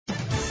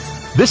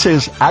This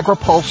is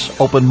AgriPulse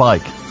Open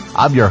Mic.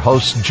 I'm your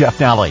host, Jeff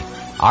Nally.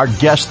 Our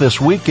guest this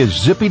week is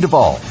Zippy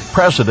Duvall,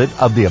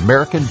 president of the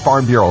American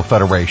Farm Bureau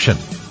Federation.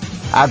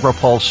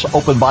 AgriPulse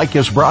Open Mic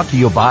is brought to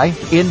you by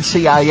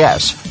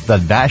NCIS, the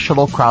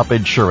National Crop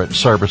Insurance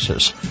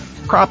Services.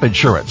 Crop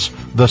insurance,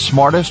 the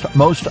smartest,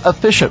 most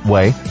efficient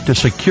way to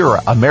secure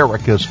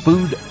America's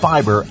food,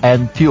 fiber,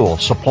 and fuel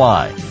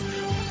supply.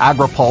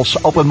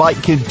 AgriPulse Open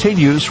Mic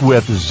continues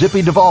with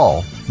Zippy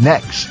Duvall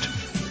next.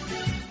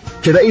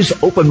 Today's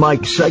Open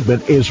Mic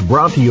segment is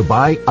brought to you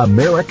by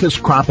America's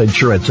crop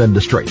insurance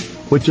industry,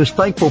 which is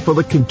thankful for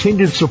the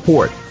continued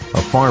support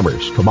of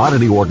farmers,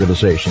 commodity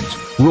organizations,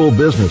 rural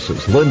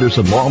businesses, lenders,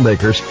 and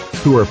lawmakers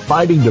who are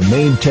fighting to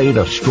maintain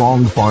a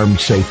strong farm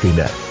safety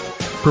net.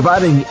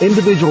 Providing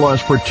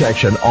individualized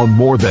protection on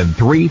more than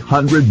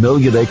 300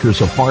 million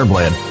acres of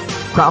farmland,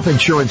 crop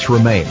insurance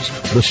remains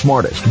the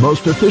smartest,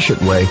 most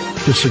efficient way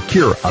to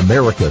secure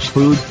America's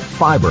food,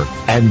 fiber,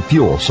 and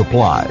fuel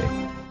supply.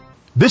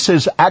 This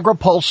is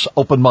AgriPulse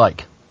Open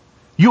Mic.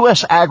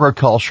 U.S.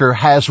 agriculture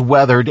has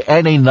weathered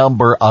any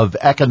number of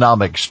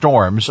economic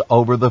storms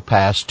over the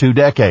past 2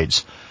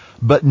 decades,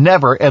 but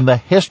never in the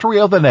history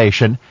of the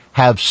nation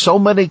have so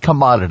many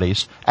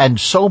commodities and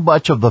so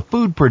much of the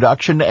food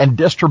production and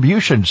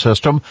distribution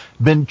system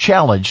been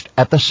challenged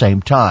at the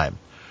same time.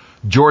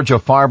 Georgia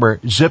farmer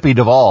Zippy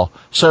Duvall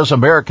says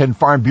American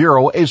Farm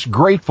Bureau is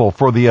grateful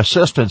for the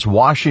assistance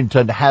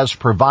Washington has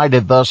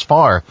provided thus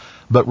far,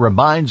 but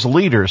reminds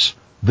leaders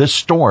this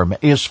storm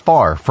is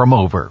far from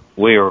over.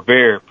 We are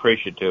very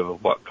appreciative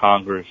of what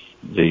Congress,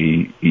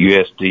 the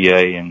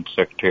USDA, and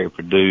Secretary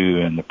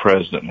Perdue and the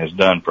President has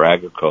done for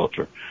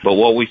agriculture. But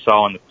what we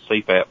saw in the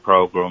CFAP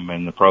program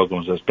and the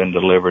programs that's been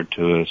delivered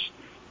to us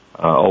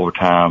over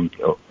time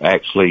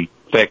actually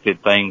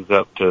affected things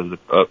up to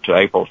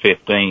April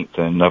 15th.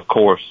 And of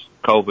course,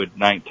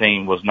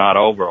 COVID-19 was not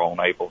over on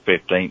April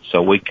 15th,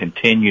 so we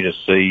continue to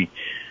see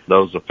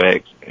those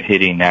effects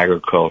hitting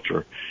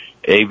agriculture,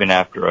 even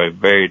after a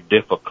very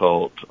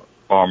difficult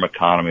farm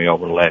economy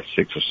over the last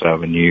 6 or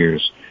 7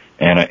 years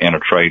and a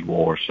trade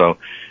war. So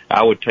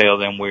I would tell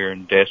them we're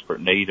in desperate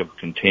need of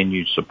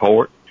continued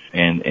support,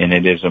 and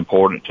it is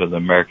important to the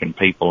American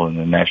people and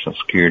the national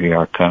security of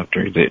our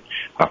country that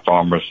our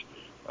farmers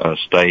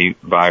stay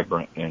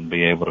vibrant and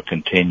be able to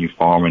continue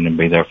farming and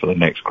be there for the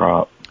next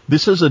crop.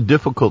 This is a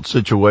difficult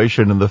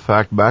situation, and the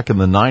fact back in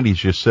the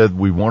 90s you said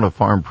we want a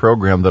farm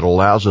program that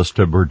allows us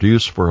to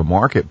produce for a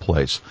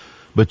marketplace.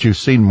 But you've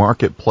seen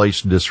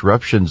marketplace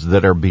disruptions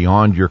that are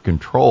beyond your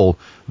control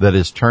that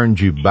has turned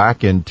you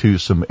back into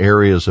some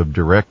areas of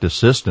direct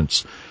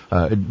assistance.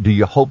 Do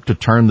you hope to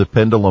turn the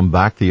pendulum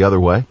back the other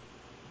way?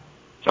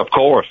 Of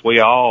course.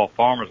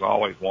 Farmers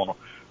always want to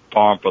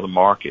farm for the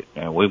market.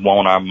 We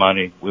want our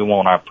money, we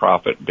want our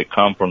profit to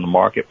come from the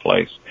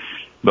marketplace.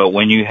 But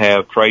when you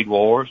have trade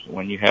wars,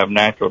 when you have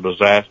natural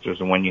disasters,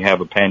 and when you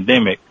have a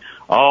pandemic,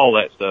 all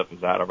that stuff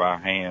is out of our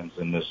hands,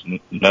 and there's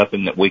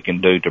nothing that we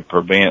can do to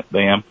prevent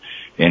them.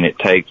 And it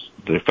takes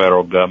the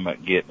federal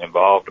government getting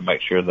involved to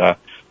make sure that our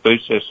food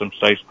system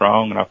stays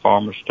strong and our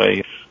farmers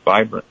stay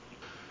vibrant.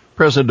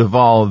 President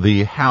Duvall,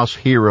 the House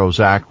Heroes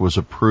Act was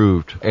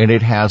approved, and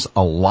it has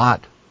a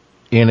lot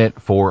in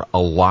it for a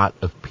lot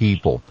of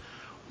people.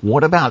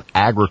 What about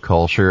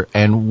agriculture,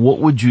 and what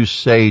would you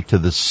say to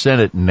the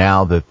Senate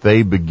now that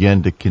they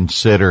begin to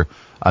consider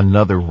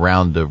another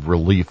round of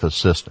relief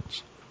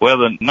assistance? Well,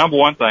 the number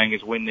one thing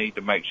is we need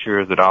to make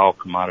sure that all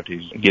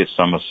commodities get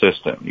some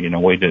assistance.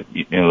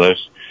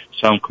 There's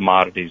some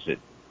commodities that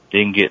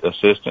didn't get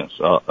assistance.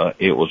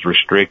 It was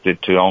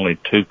restricted to only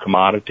 2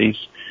 commodities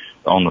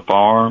on the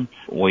farm.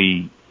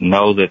 We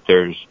know that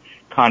there's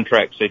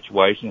contract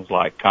situations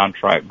like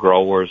contract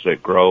growers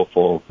that grow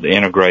for the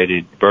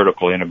integrated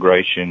vertical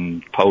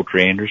integration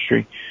poultry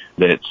industry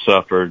that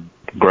suffered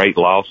great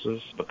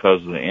losses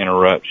because of the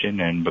interruption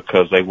and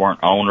because they weren't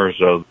owners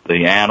of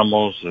the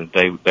animals.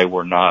 They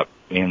were not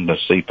in the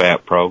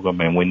CFAP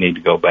program, and we need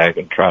to go back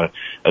and try to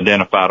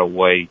identify a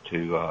way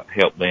to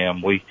help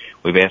them. We've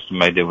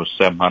estimated there was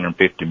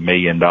 $750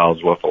 million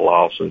worth of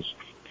losses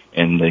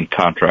in the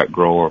contract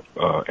grower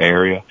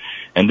area.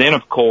 And then,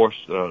 of course,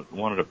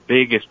 one of the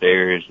biggest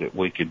areas that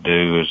we could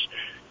do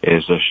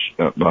is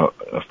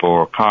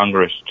for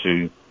Congress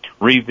to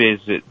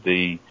revisit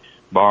the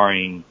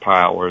borrowing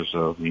powers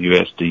of the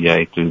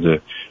USDA through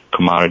the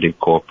Commodity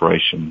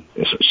Corporation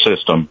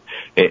system.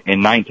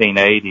 In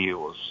 1980, it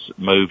was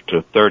moved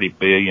to $30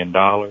 billion.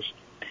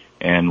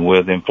 And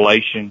with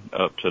inflation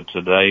up to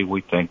today, we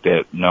think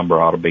that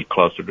number ought to be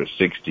closer to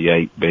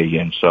 $68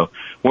 billion. So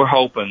we're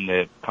hoping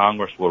that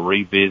Congress will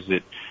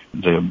revisit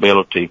the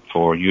ability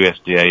for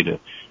USDA to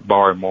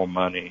borrow more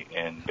money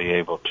and be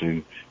able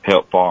to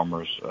help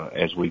farmers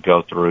as we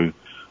go through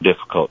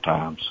difficult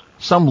times.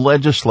 Some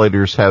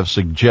legislators have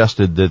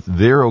suggested that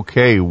they're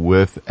okay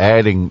with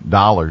adding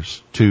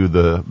dollars to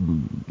the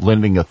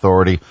lending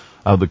authority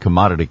of the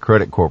Commodity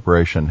Credit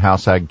Corporation.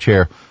 House Ag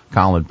Chair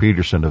Colin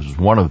Peterson is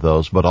one of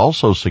those, but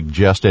also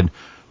suggested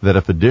that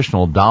if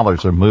additional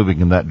dollars are moving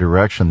in that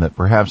direction, that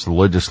perhaps the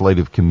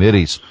legislative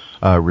committees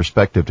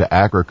respective to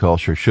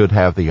agriculture should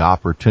have the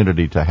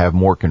opportunity to have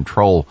more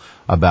control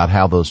about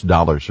how those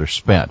dollars are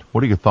spent.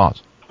 What are your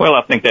thoughts? Well,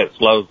 I think that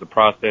slows the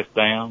process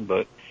down,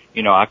 but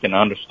I can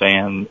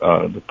understand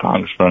the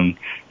congressman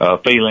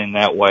feeling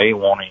that way,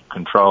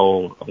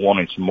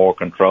 wanting some more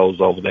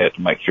controls over that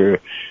to make sure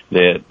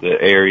that the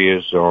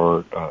areas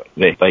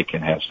that they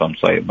can have some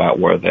say about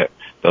where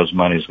those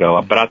monies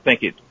go. But I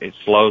think it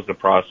slows the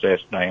process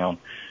down.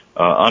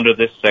 Under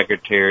this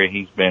secretary,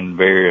 he's been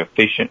very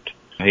efficient.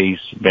 He's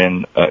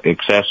been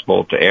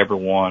accessible to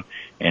everyone,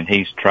 and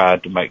he's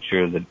tried to make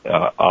sure that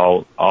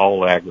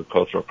all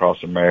agriculture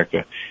across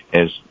America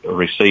has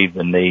received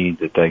the need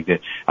that they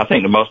get. I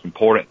think the most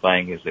important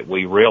thing is that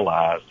we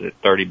realize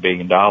that $30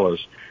 billion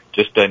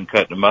just doesn't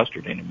cut the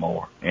mustard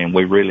anymore, and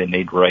we really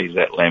need to raise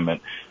that limit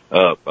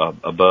up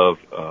above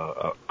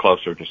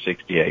closer to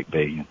 $68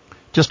 billion.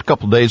 Just a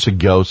couple of days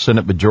ago,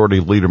 Senate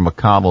Majority Leader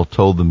McConnell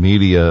told the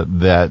media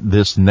that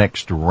this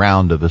next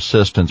round of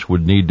assistance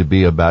would need to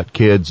be about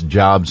kids,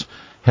 jobs,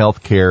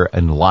 health care,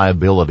 and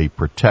liability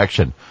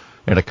protection.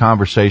 In a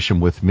conversation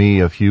with me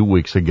a few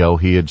weeks ago,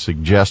 he had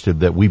suggested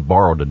that we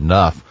borrowed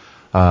enough,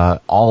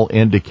 all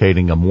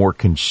indicating a more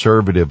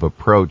conservative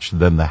approach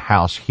than the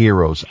House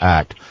HEROES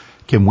Act.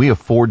 Can we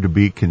afford to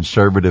be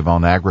conservative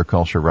on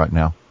agriculture right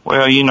now?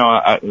 Well,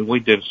 we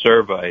did a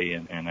survey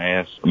and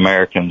asked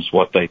Americans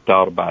what they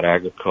thought about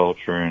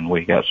agriculture, and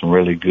we got some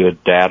really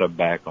good data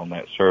back on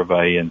that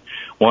survey. And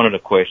one of the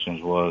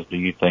questions was, do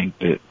you think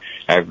that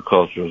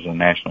agriculture is a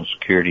national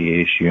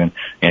security issue?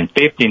 And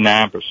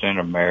 59%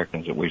 of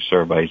Americans that we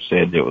surveyed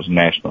said it was a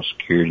national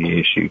security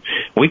issue.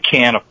 We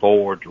can't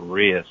afford to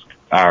risk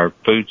our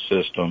food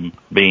system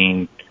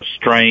being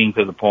strained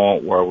to the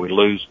point where we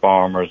lose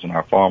farmers and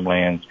our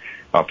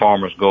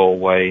farmers go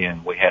away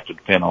and we have to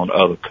depend on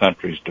other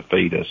countries to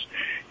feed us.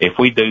 If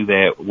we do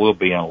that, we'll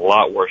be in a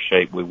lot worse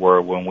shape we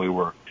were when we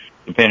were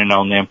depending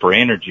on them for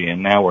energy,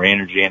 and now we're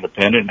energy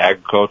independent, and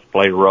agriculture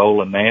played a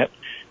role in that,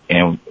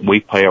 and we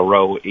play a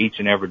role each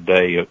and every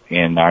day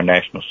in our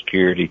national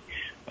security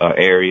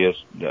areas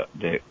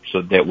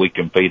so that we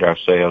can feed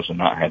ourselves and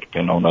not have to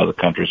depend on other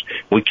countries.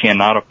 We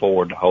cannot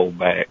afford to hold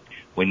back.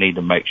 We need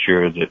to make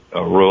sure that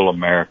rural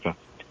America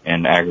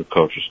and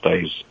agriculture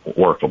stays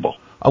workable.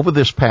 Over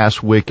this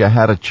past week, I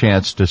had a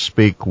chance to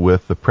speak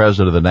with the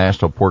president of the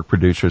National Pork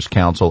Producers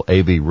Council,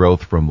 A.V.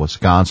 Roth from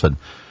Wisconsin.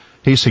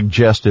 He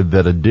suggested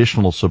that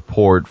additional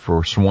support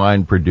for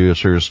swine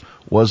producers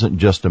wasn't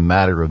just a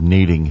matter of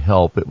needing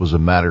help, it was a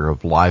matter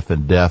of life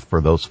and death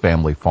for those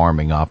family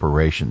farming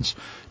operations.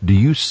 Do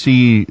you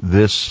see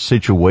this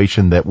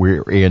situation that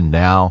we're in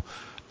now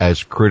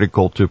as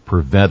critical to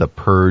prevent a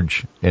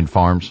purge in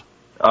farms?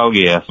 Oh,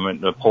 yes. I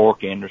mean, the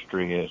pork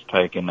industry has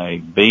taken a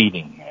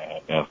beating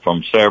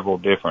from several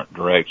different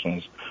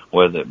directions,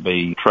 whether it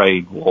be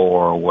trade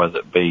war or whether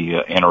it be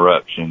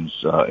interruptions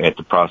at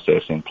the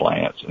processing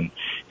plants.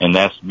 And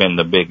that's been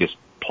the biggest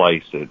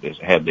place that has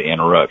had the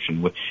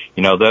interruption.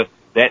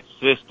 That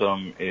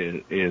system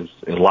is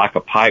like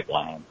a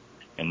pipeline,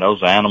 and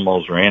those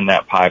animals are in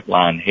that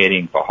pipeline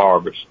heading for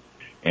harvest.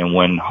 And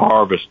when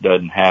harvest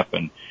doesn't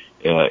happen,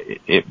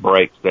 it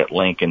breaks that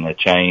link in the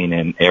chain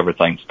and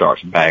everything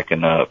starts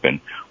backing up. And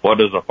what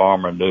does a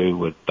farmer do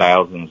with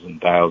thousands and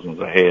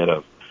thousands of head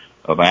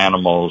of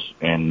animals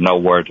and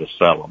nowhere to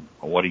sell them?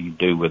 What do you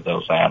do with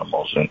those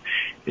animals? And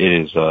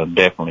it is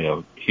definitely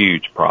a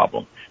huge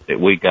problem that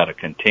we got to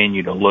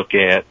continue to look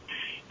at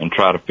and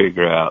try to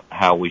figure out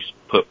how we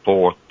put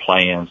forth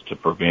plans to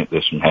prevent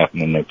this from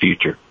happening in the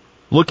future.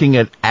 Looking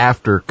at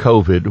after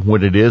COVID,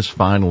 when it is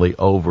finally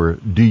over,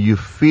 do you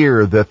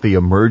fear that the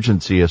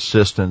emergency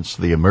assistance,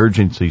 the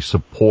emergency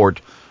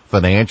support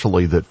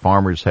financially that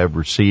farmers have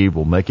received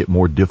will make it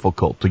more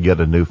difficult to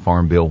get a new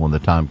farm bill when the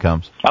time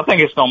comes? I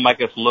think it's going to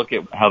make us look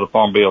at how the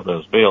farm bill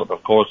is built.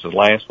 Of course, the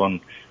last one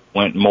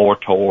went more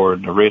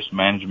toward the risk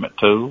management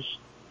tools,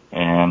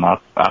 and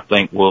I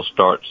think we'll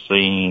start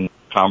seeing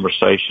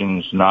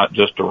conversations not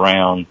just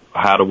around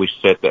how do we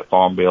set that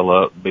farm bill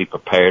up, be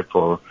prepared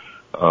for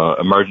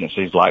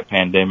emergencies like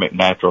pandemic,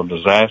 natural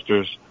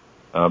disasters,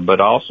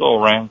 but also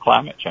around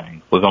climate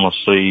change. We're going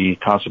to see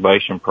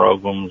conservation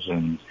programs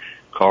and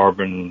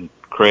carbon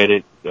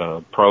credit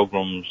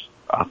programs.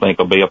 I think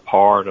will be a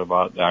part of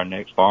our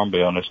next farm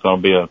bill, and it's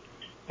going to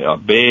be a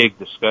big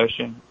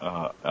discussion.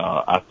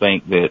 I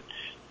think that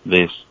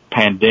this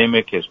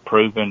pandemic has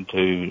proven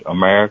to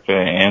America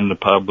and the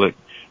public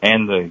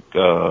and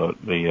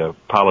the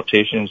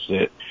politicians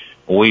that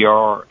we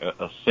are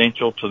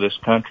essential to this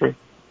country.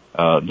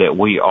 That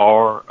we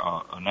are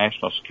a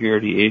national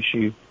security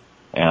issue,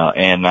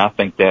 and I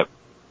think that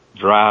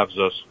drives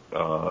us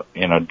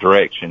in a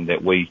direction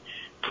that we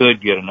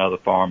could get another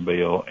farm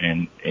bill,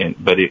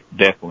 but it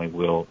definitely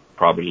will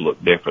probably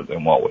look different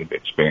than what we've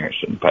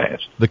experienced in the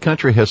past. The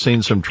country has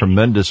seen some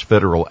tremendous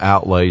federal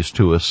outlays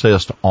to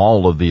assist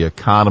all of the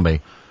economy.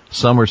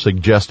 Some are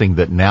suggesting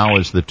that now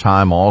is the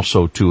time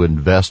also to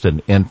invest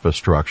in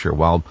infrastructure.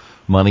 While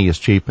money is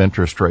cheap,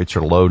 interest rates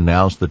are low,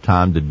 now's the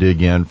time to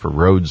dig in for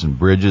roads and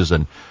bridges,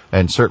 and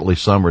certainly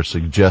some are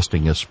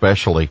suggesting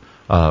especially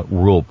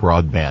rural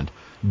broadband.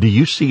 Do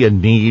you see a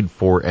need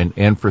for an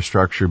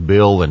infrastructure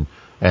bill,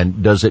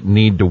 and does it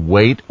need to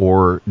wait,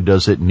 or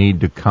does it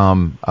need to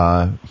come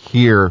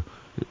here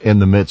in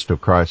the midst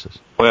of crisis?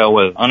 Well,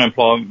 with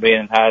unemployment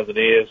being as high as it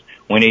is,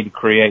 we need to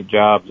create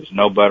jobs. There's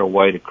no better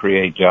way to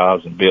create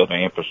jobs than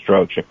building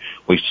infrastructure.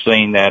 We've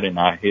seen that in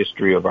our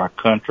history of our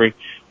country,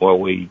 where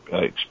we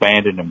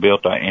expanded and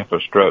built our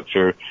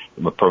infrastructure,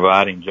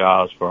 providing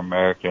jobs for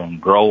America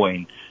and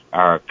growing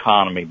our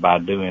economy by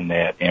doing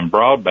that. And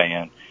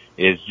broadband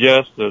is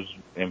just as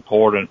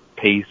important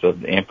piece of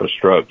the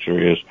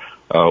infrastructure as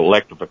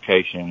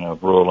electrification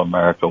of rural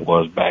America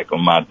was back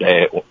when my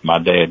dad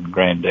and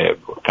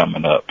granddad were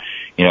coming up.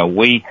 You know,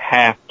 we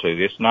have to.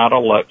 It's not a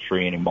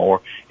luxury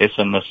anymore. It's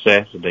a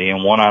necessity.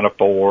 And 1 out of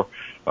 4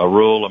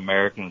 rural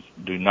Americans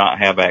do not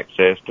have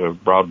access to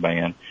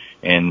broadband.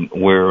 And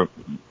we're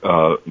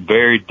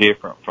very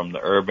different from the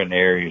urban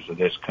areas of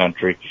this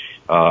country.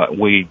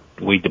 We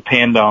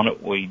depend on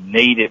it. We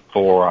need it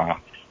for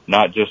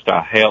not just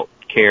our health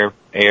care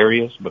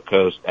areas,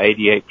 because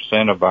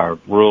 88% of our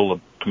rural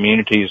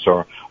communities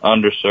are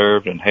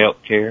underserved in health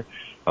care.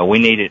 We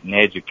need it in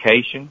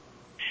education.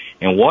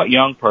 And what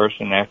young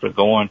person, after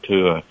going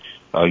to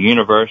a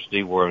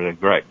university where they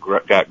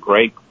got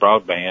great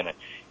broadband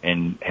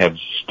and have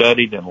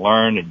studied and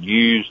learned and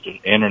used the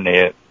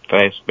internet,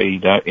 fast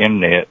speed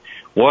internet,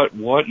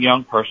 what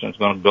young person is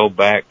going to go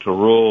back to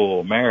rural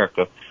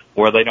America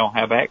where they don't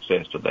have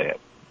access to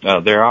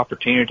that? Their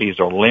opportunities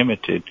are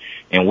limited,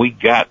 and we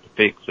got to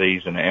fix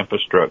these, and the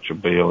infrastructure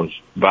bill is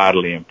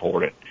vitally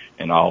important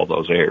in all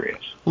those areas.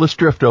 Let's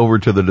drift over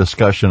to the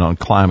discussion on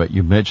climate.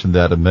 You mentioned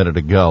that a minute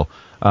ago.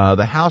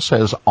 The House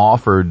has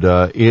offered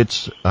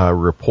its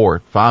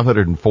report,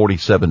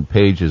 547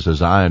 pages,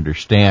 as I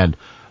understand,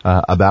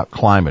 about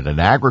climate, and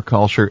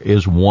agriculture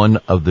is one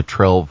of the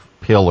 12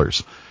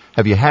 pillars.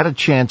 Have you had a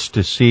chance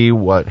to see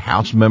what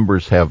House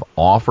members have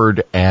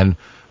offered, and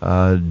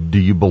do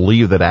you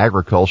believe that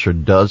agriculture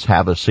does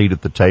have a seat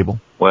at the table?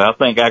 Well, I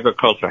think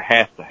agriculture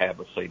has to have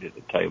a seat at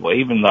the table,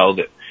 even though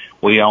that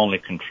we only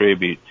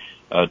contribute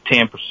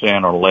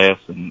 10% or less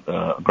in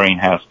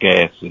greenhouse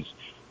gases.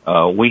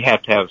 We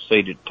have to have a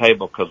seat at the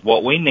table, because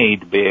what we need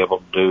to be able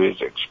to do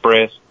is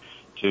express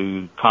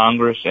to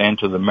Congress and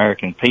to the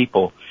American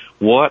people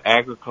what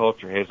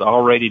agriculture has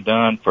already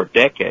done for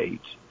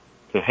decades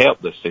to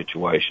help this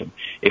situation.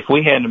 If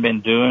we hadn't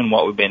been doing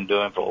what we've been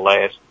doing for the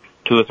last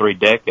 2 or 3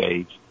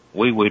 decades,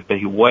 we would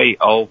be way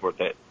over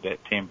that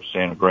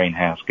 10% of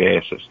greenhouse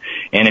gases.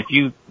 And if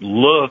you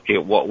look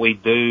at what we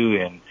do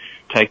in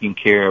taking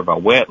care of our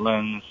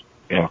wetlands,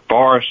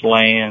 forest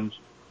lands,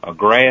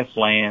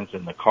 grasslands,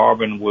 and the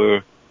carbon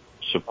we're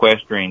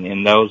sequestering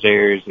in those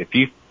areas, if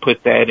you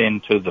put that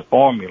into the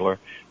formula,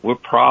 we're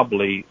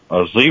probably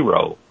a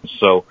zero.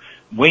 So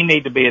we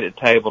need to be at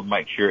the table to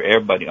make sure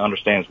everybody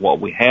understands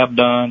what we have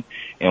done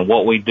and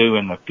what we do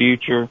in the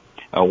future.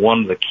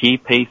 One of the key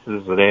pieces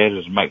of that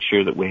is make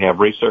sure that we have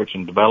research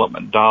and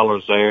development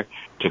dollars there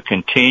to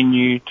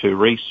continue to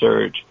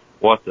research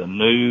what the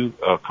new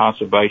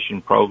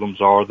conservation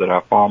programs are that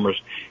our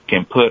farmers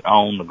can put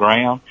on the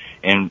ground.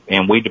 And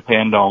we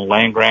depend on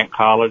land-grant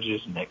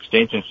colleges and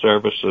extension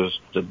services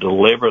to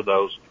deliver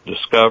those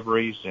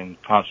discoveries and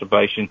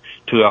conservation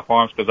to our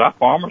farms, because our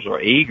farmers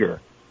are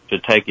eager to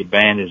take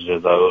advantage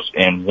of those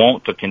and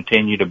want to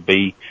continue to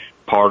be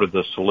part of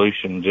the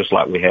solution, just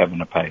like we have in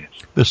the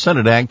past. The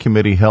Senate Ag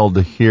Committee held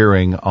a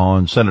hearing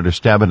on Senator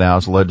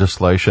Stabenow's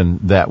legislation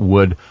that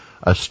would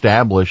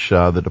establish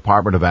the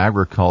Department of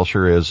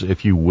Agriculture as,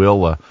 if you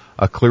will, a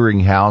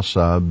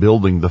clearinghouse,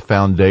 building the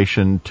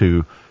foundation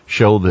to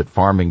show that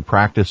farming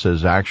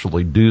practices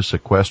actually do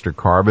sequester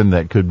carbon.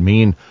 That could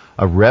mean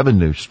a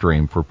revenue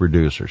stream for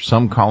producers.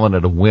 Some calling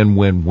it a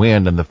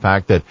win-win-win, and the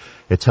fact that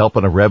it's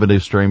helping a revenue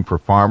stream for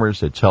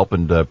farmers, it's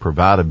helping to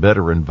provide a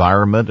better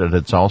environment, and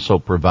it's also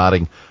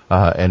providing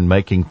and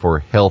making for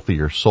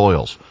healthier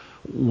soils.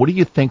 What do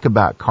you think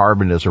about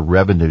carbon as a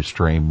revenue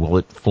stream? Will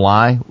it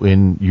fly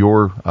in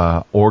your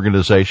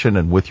organization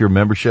and with your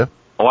membership?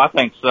 Oh, I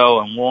think so.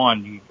 And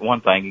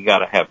one thing, you got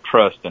to have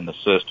trust in the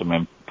system,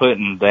 and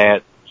putting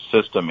that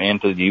system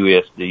into the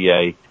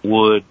USDA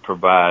would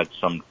provide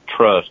some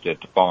trust at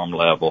the farm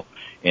level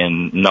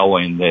in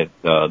knowing that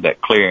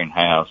that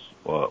clearinghouse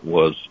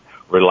was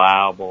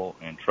reliable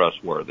and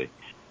trustworthy.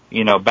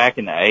 You know, back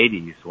in the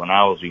 80s, when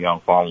I was a young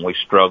farmer, we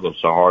struggled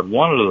so hard.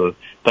 One of the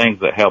things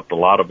that helped a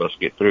lot of us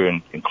get through,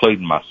 and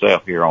including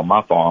myself here on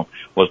my farm,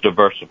 was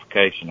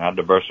diversification. I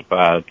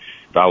diversified.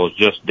 I was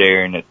just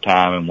dairying at the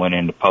time and went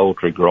into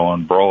poultry,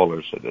 growing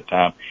broilers at the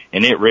time.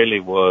 And it really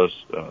was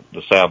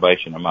the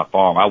salvation of my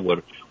farm. I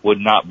would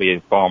not be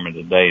a farmer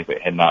today if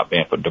it had not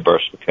been for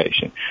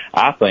diversification.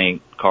 I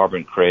think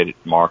carbon credit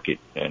market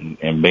and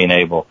being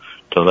able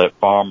to let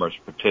farmers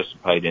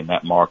participate in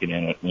that market,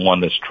 and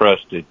one that's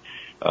trusted,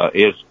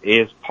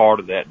 is part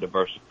of that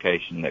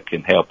diversification that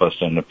can help us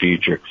in the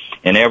future.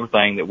 And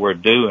everything that we're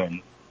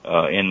doing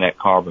in that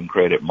carbon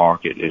credit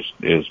market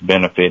is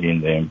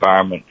benefiting the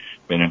environment,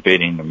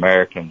 benefiting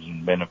Americans,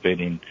 and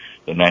benefiting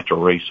the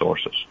natural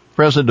resources.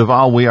 President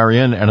Duvall, we are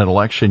in an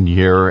election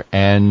year,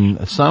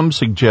 and some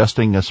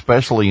suggesting,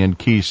 especially in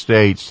key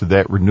states,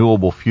 that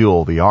renewable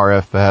fuel, the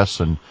RFS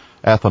and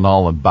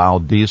ethanol and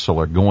biodiesel,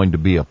 are going to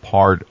be a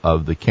part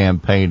of the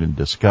campaign and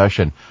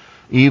discussion.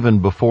 Even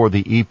before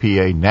the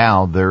EPA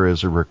now, there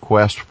is a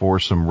request for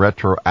some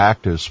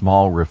retroactive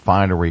small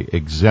refinery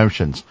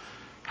exemptions.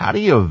 How do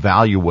you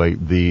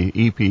evaluate the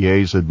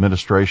EPA's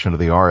administration of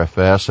the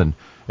RFS, and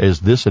is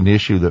this an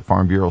issue that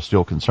Farm Bureau is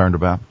still concerned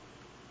about?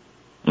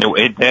 No,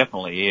 it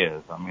definitely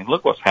is. I mean,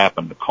 look what's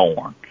happened to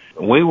corn.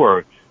 We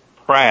were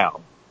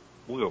proud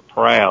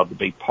to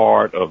be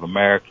part of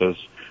America's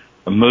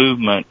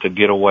movement to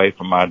get away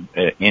from our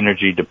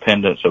energy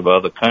dependence of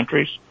other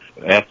countries.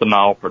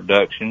 Ethanol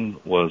production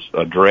was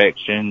a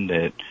direction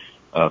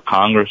that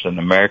Congress and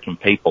the American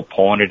people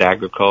pointed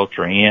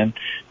agriculture in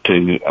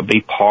to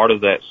be part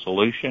of that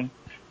solution.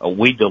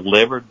 We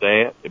delivered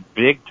that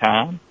big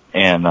time,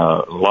 and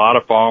a lot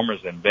of farmers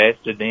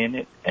invested in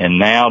it. And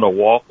now to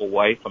walk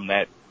away from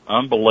that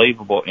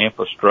unbelievable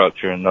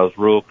infrastructure in those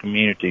rural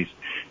communities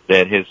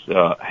that has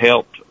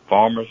helped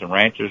farmers and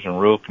ranchers and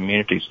rural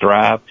communities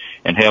thrive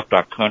and helped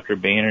our country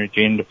be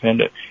energy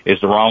independent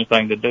is the wrong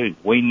thing to do.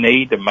 We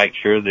need to make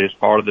sure that it's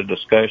part of the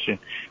discussion.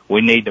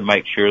 We need to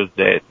make sure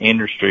that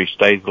industry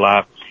stays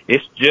alive.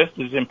 It's just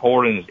as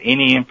important as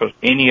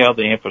any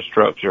other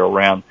infrastructure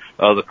around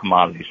other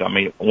commodities. I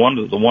mean, one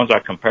of the ones I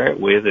compare it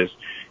with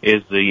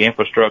is the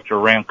infrastructure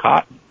around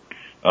cotton.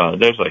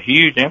 There's a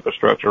huge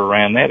infrastructure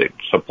around that. It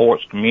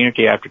supports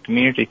community after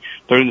community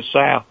through the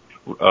South.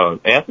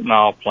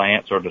 Ethanol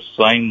plants are the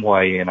same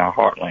way in our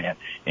heartland,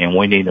 and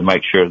we need to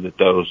make sure that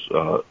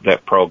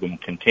that program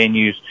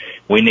continues.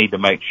 We need to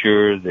make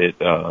sure that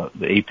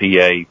the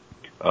EPA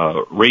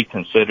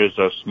reconsiders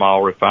those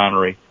small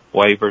refinery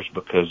waivers,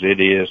 because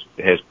it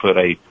has put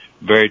a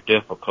very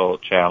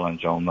difficult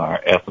challenge on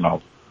our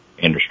ethanol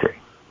industry.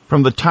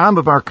 From the time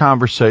of our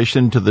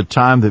conversation to the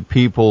time that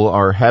people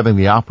are having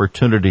the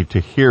opportunity to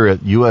hear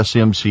it,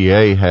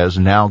 USMCA has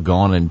now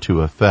gone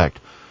into effect.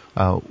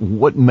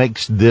 What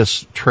makes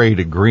this trade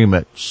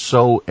agreement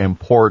so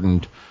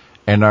important,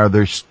 and are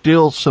there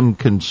still some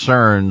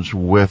concerns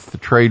with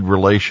trade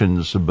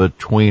relations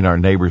between our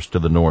neighbors to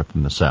the north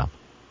and the south?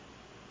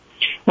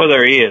 Well,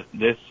 there is.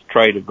 This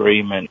trade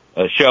agreement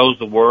shows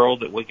the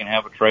world that we can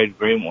have a trade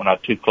agreement with our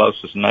two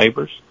closest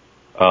neighbors,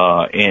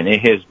 and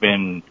it has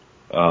been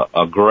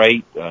a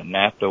great,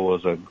 NAFTA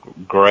was a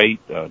great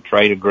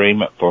trade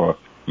agreement for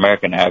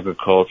American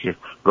agriculture,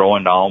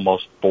 growing to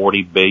almost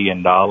 $40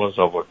 billion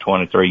over a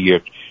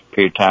 23-year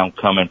period of time,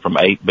 coming from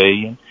 $8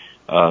 billion.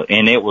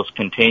 And it was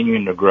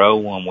continuing to grow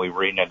when we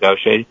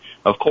renegotiated.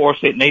 Of course,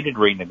 it needed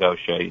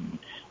renegotiating.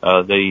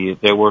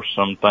 There were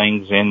some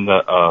things in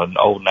the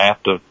old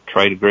NAFTA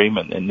trade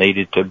agreement that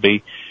needed to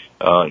be,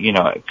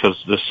 because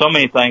there's so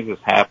many things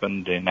that's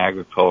happened in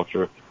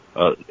agriculture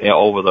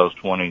over those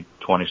 20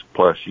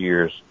 plus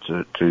years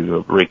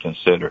to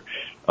reconsider.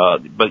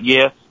 But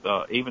yes,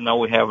 even though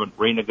we haven't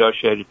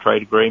renegotiated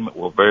trade agreement,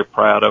 we're very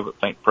proud of it.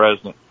 I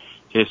think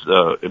his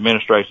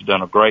administration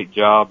done a great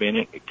job in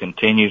it. It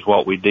continues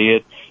what we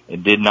did.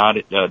 It did not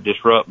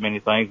disrupt many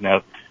things.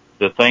 Now,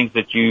 the things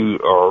that you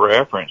are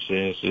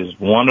referencing is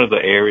one of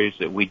the areas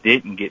that we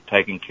didn't get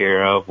taken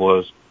care of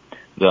was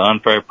the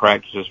unfair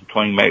practices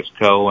between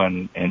Mexico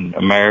and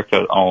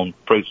America on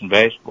fruits and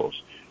vegetables.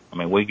 I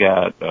mean, we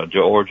got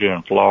Georgia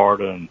and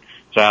Florida and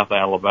South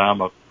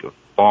Alabama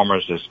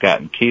farmers that's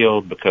gotten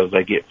killed because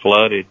they get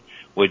flooded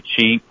with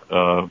cheap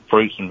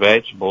fruits and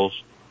vegetables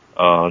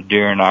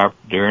during our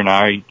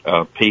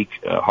peak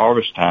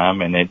harvest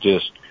time, and it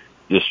just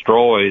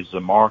destroys the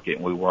market.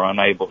 We were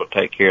unable to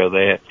take care of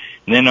that.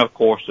 And then, of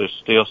course, there's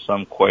still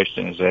some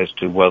questions as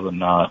to whether or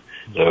not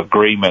the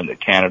agreement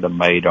that Canada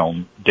made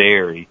on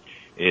dairy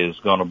is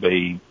going to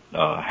be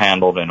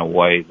handled in a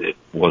way that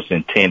was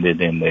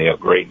intended in the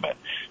agreement.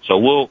 So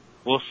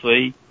we'll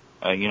see.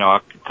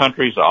 Our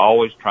countries are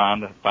always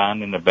trying to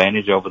find an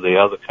advantage over the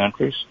other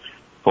countries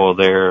for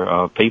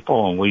their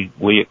people, and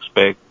we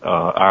expect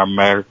our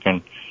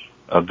American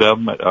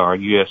government, our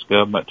U.S.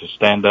 government, to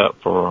stand up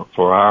for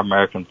our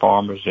American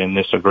farmers in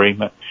this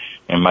agreement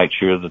and make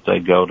sure that they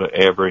go to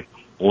every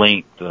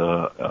length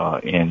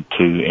and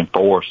to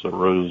enforce the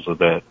rules of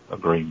that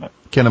agreement.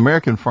 Can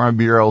American Farm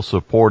Bureau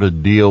support a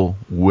deal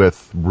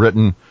with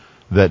Britain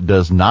that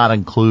does not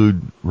include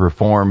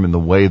reform in the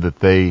way that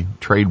they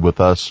trade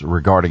with us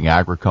regarding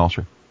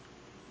agriculture?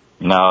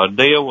 No, a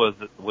deal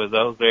with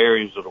those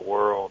areas of the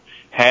world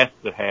has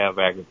to have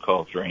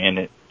agriculture in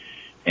it,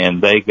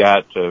 and they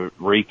got to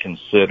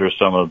reconsider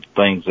some of the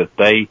things that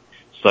they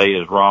say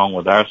is wrong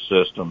with our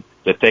system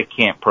that they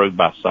can't prove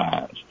by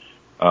science.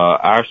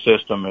 Our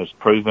system is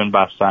proven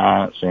by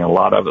science, and a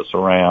lot of it's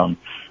around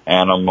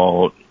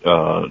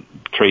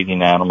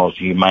treating animals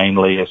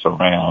humanely. It's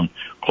around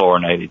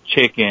chlorinated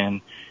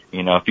chicken.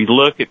 if you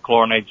look at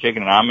chlorinated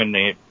chicken, and I'm in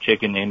the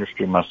chicken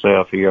industry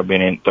myself here, I've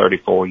been in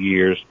 34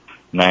 years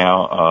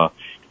now,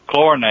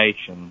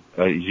 chlorination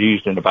is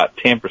used in about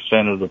 10%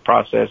 of the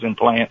processing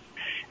plants,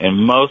 and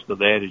most of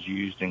that is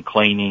used in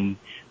cleaning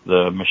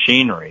the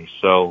machinery.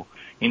 So,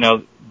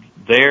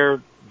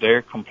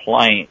 their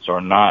complaints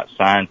are not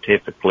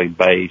scientifically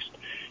based,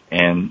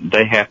 and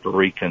they have to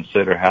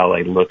reconsider how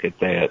they look at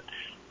that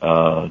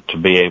to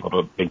be able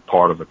to be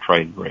part of a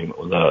trade agreement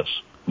with us.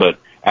 But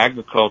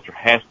agriculture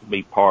has to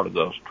be part of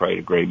those trade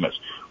agreements.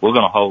 We're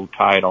going to hold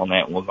tight on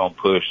that, and we're going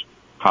to push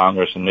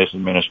Congress and this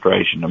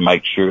administration to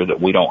make sure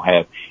that we don't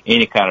have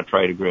any kind of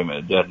trade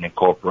agreement that doesn't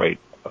incorporate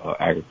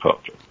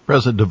agriculture.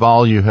 President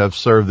Duvall, you have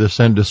served this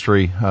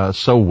industry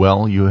so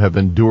well. You have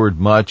endured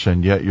much,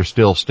 and yet you're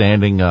still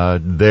standing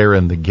there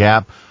in the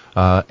gap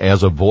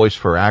as a voice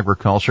for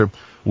agriculture.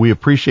 We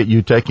appreciate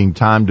you taking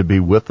time to be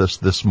with us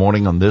this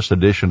morning on this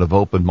edition of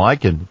Open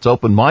Mic. And it's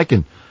Open Mic,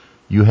 and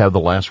you have the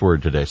last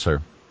word today,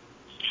 sir.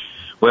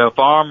 Well,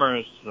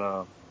 farmers,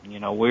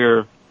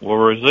 we're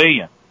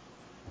resilient.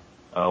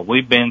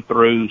 We've been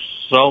through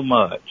so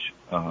much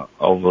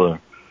over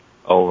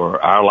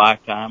our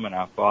lifetime and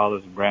our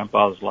father's and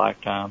grandfather's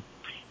lifetime.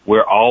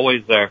 We're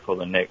always there for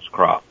the next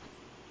crop.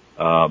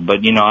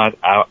 But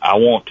I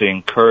want to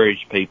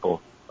encourage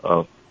people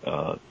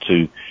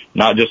to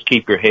not just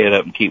keep your head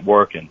up and keep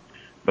working,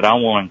 but I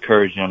want to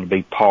encourage them to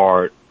be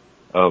part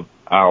of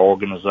our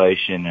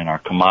organization and our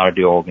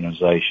commodity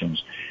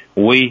organizations.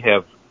 We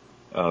have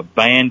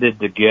banded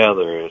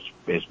together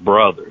as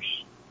brothers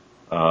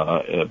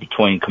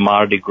between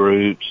commodity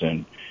groups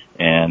and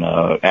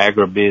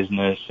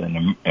agribusiness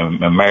and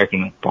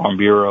American Farm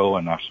Bureau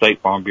and our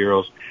state farm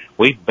bureaus.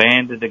 We've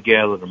banded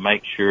together to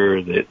make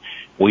sure that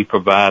we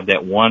provide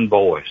that one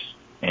voice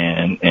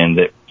and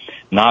that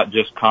not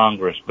just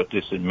Congress, but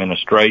this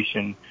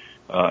administration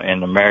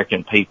and the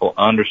American people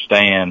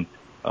understand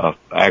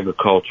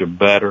agriculture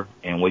better,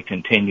 and we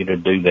continue to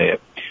do that.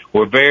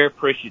 We're very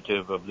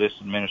appreciative of this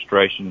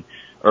administration.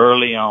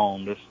 Early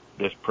on,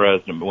 this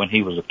president, when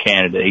he was a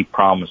candidate, he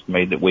promised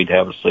me that we'd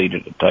have a seat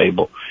at the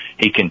table.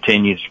 He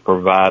continues to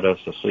provide us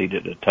a seat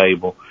at the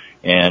table,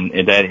 and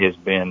that has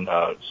been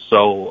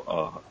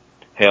so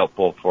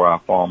helpful for our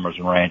farmers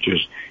and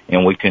ranchers,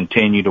 and we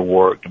continue to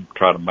work to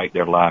try to make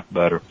their life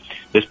better.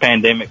 This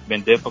pandemic's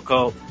been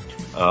difficult,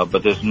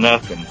 but there's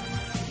nothing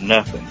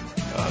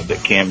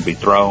that can be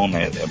thrown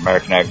at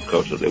American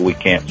agriculture that we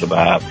can't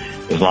survive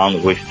as long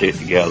as we stick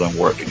together and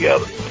work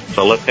together.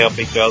 So let's help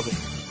each other.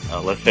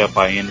 Let's help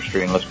our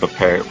industry, and let's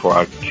prepare it for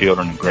our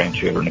children and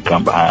grandchildren to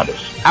come behind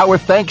us. Our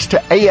thanks to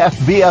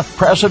AFBF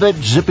President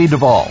Zippy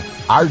Duvall,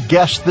 our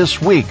guest this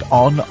week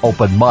on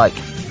Open Mic.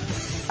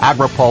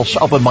 AgriPulse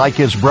Open Mic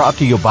is brought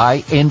to you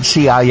by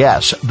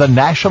NCIS, the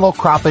National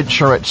Crop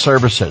Insurance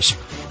Services.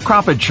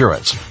 Crop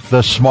insurance,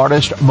 the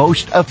smartest,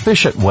 most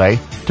efficient way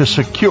to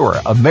secure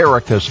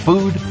America's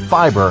food,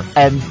 fiber,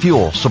 and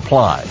fuel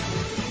supply.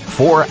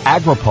 For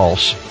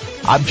AgriPulse,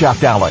 I'm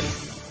Jeff Dowling.